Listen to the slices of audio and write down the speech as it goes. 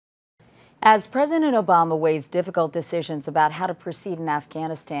As President Obama weighs difficult decisions about how to proceed in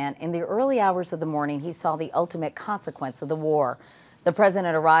Afghanistan, in the early hours of the morning, he saw the ultimate consequence of the war. The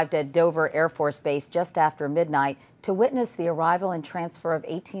president arrived at Dover Air Force Base just after midnight to witness the arrival and transfer of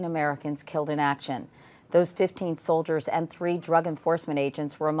 18 Americans killed in action. Those 15 soldiers and 3 drug enforcement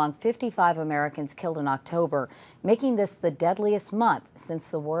agents were among 55 Americans killed in October, making this the deadliest month since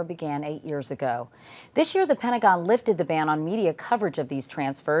the war began 8 years ago. This year, the Pentagon lifted the ban on media coverage of these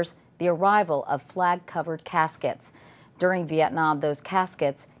transfers, the arrival of flag-covered caskets. During Vietnam, those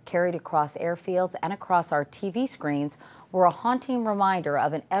caskets, carried across airfields and across our TV screens, were a haunting reminder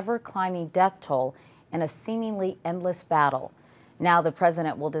of an ever-climbing death toll in a seemingly endless battle. Now the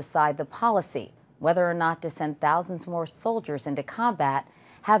president will decide the policy, whether or not to send thousands more soldiers into combat,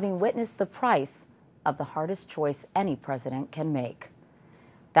 having witnessed the price of the hardest choice any president can make.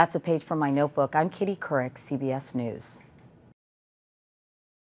 That's a page from my notebook. I'm Couric, CBS News.